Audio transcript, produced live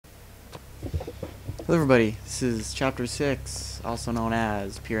Hello everybody, this is Chapter 6, also known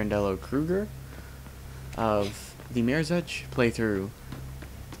as Pirandello Kruger, of the Mirror's Edge playthrough.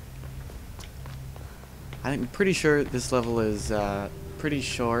 I'm pretty sure this level is pretty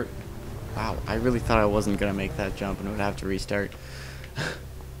short. Wow, I really thought I wasn't going to make that jump and would have to restart.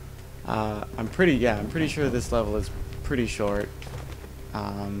 I'm pretty sure this level is pretty short.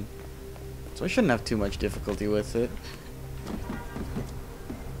 So I shouldn't have too much difficulty with it.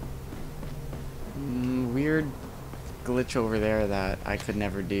 Weird glitch over there that I could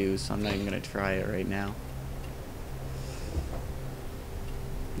never do, so I'm not even gonna try it right now.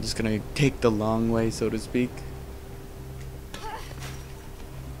 I'm just gonna take the long way, so to speak.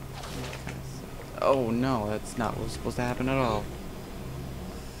 Oh no, that's not what was supposed to happen at all.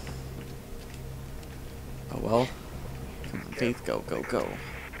 Oh well. Come on, Faith, go, go, go.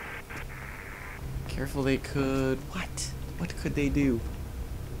 Careful, they could... What? What could they do?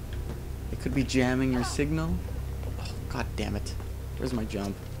 They could be jamming your signal. Oh, god damn it. Where's my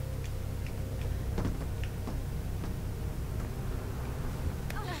jump?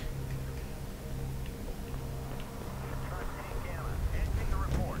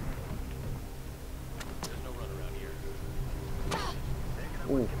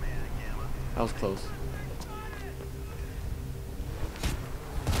 Ooh. That was close.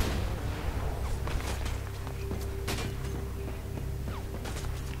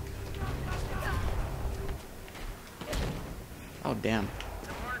 Oh, damn.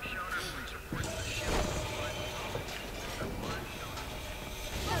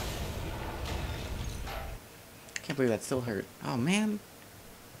 Can't believe that still hurt. Oh, man.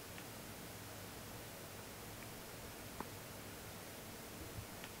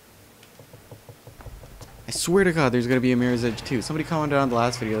 I swear to God, there's gonna be a Mirror's Edge 2. Somebody commented on the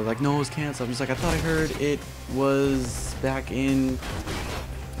last video, like, no, it was canceled. I'm just like, I thought I heard it was back in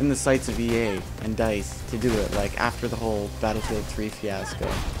the sights of EA and DICE to do it, like after the whole Battlefield 3 fiasco.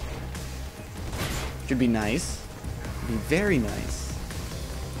 Should be nice. Be very nice.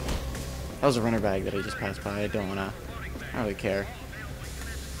 That was a runner bag that I just passed by. I don't really care.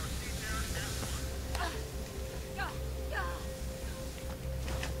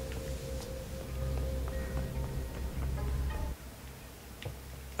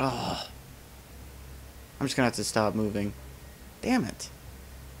 Oh. I'm just gonna have to stop moving. Damn it.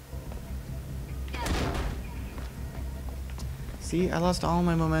 See, I lost all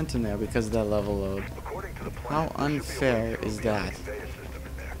my momentum there because of that level load. How unfair is that?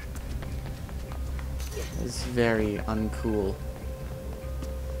 It's very uncool.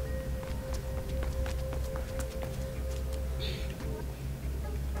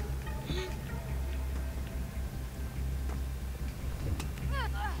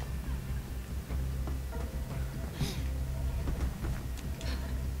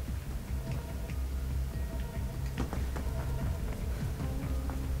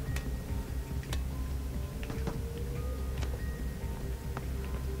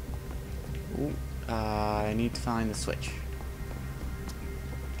 I need to find the switch.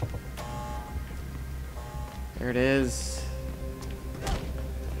 There it is.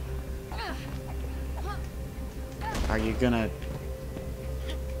 Are you gonna...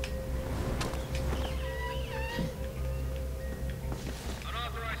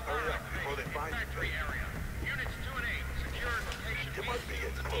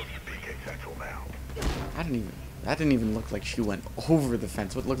 That didn't even look like she went over the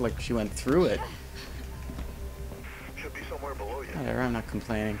fence. It looked like she went through it. Should be somewhere below you. Whatever, I'm not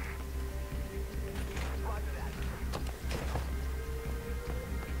complaining.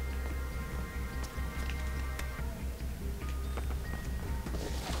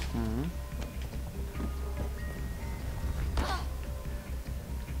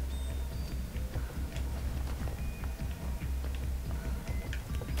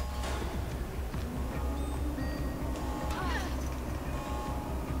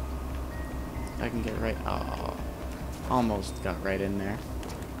 I can get right. Oh, almost got right in there.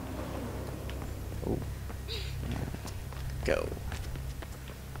 Oh, go.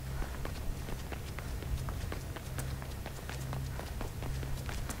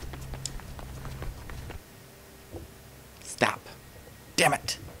 Stop. Damn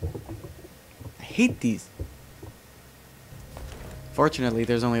it. I hate these. Fortunately,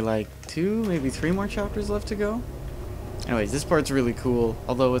 there's only like 2, maybe 3 more chapters left to go. Anyways, this part's really cool,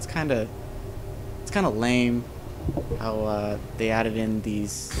 although it's kind of lame how they added in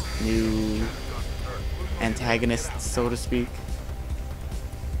these new antagonists, so to speak.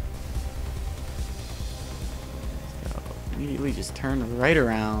 So immediately just turn right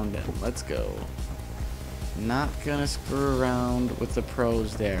around and let's go. Not gonna screw around with the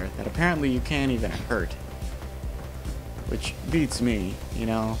pros there that apparently you can't even hurt. Which beats me, you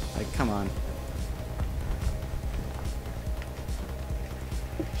know? Like, come on.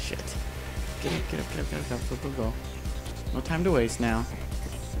 Shit. Get up, get up, get up, get up, go, go, go. No time to waste now.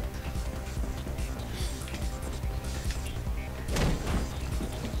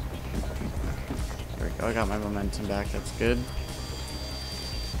 There we go, I got my momentum back, that's good.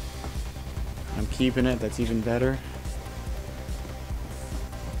 I'm keeping it, that's even better.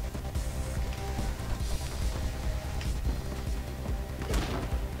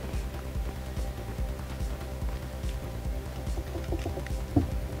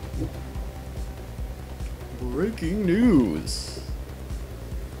 Breaking news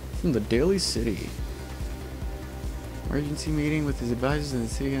from the Daily City. Emergency meeting with his advisors in the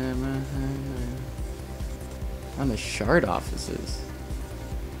city on the Shard offices.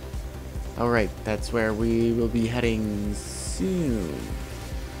 Alright, that's where we will be heading soon.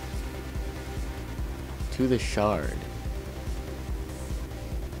 To the Shard.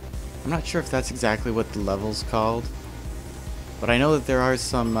 I'm not sure if that's exactly what the level's called, but I know that there are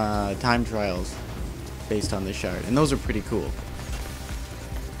some time trials based on the Shard, and those are pretty cool.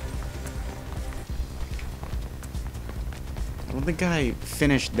 I don't think I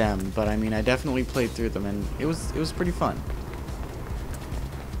finished them, but I mean I definitely played through them, and it was pretty fun.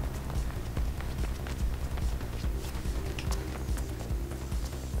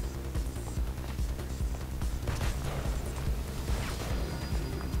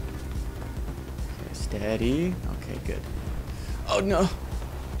 Okay, steady. Okay, good. Oh no.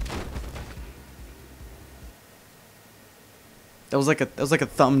 That was like a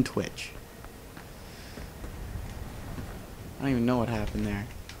thumb twitch. I don't even know what happened there.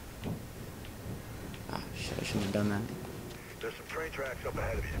 Ah, shit, I shouldn't have done that. There's some train tracks up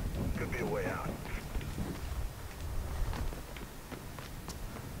ahead of you. Could be a way out.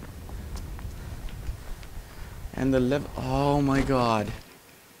 And the level, oh my god.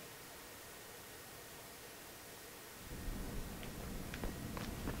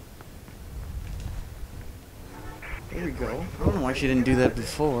 There we go. I don't know why she didn't do that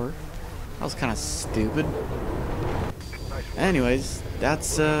before. That was kind of stupid. Anyways,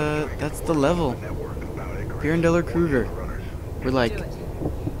 that's the level. Pirandello Kruger. We're like,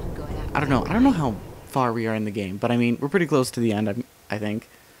 I don't know how far we are in the game, but I mean, we're pretty close to the end, I think.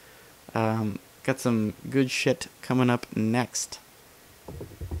 Got some good shit coming up next.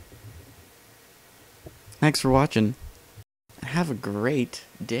 Thanks for watching. Have a great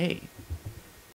day.